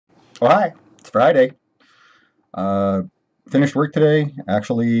Oh, hi. It's Friday. Uh, Finished work today.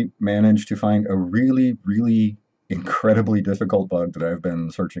 Actually managed to find a really, really incredibly difficult bug that I've been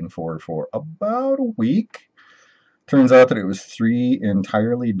searching for about a week. Turns out that it was three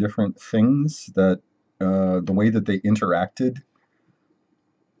entirely different things that the way that they interacted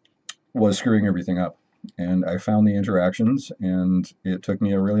was screwing everything up. And I found the interactions, and it took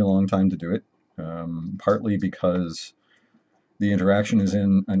me a really long time to do it, partly because the interaction is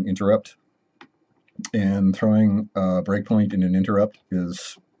in an interrupt, and throwing a breakpoint in an interrupt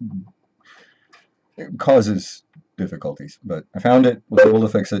is it causes difficulties. But I found it, was able to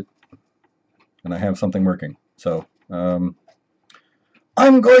fix it, and I have something working. So I'm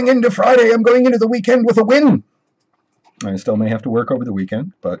going into Friday. I'm going into the weekend with a win. I still may have to work over the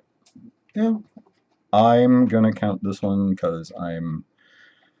weekend, but yeah, I'm gonna count this one because I'm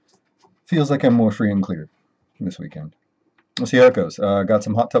feels like I'm more free and clear this weekend. We'll see how it goes. Got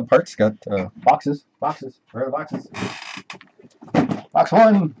some hot tub parts. Got boxes. Boxes. Where are the boxes? Box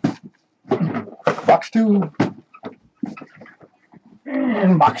one. Box two.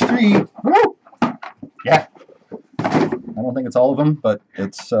 And box three. Woo! Yeah. I don't think it's all of them, but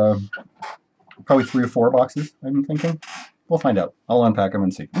it's probably 3 or 4 boxes, I'm thinking. We'll find out. I'll unpack them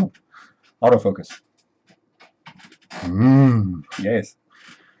and see. Ooh, autofocus. Yes.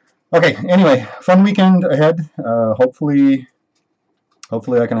 Okay, anyway, fun weekend ahead. Hopefully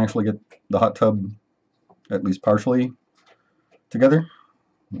I can actually get the hot tub at least partially together.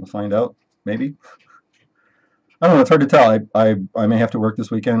 We'll find out, maybe. I don't know, it's hard to tell. I may have to work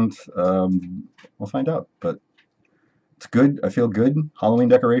this weekend. We'll find out, but it's good. I feel good. Halloween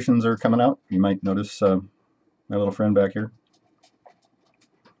decorations are coming out. You might notice my little friend back here.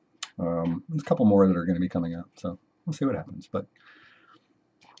 There's a couple more that are going to be coming out, so we'll see what happens. But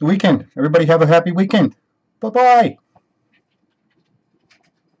the weekend, everybody have a happy weekend. Bye-bye.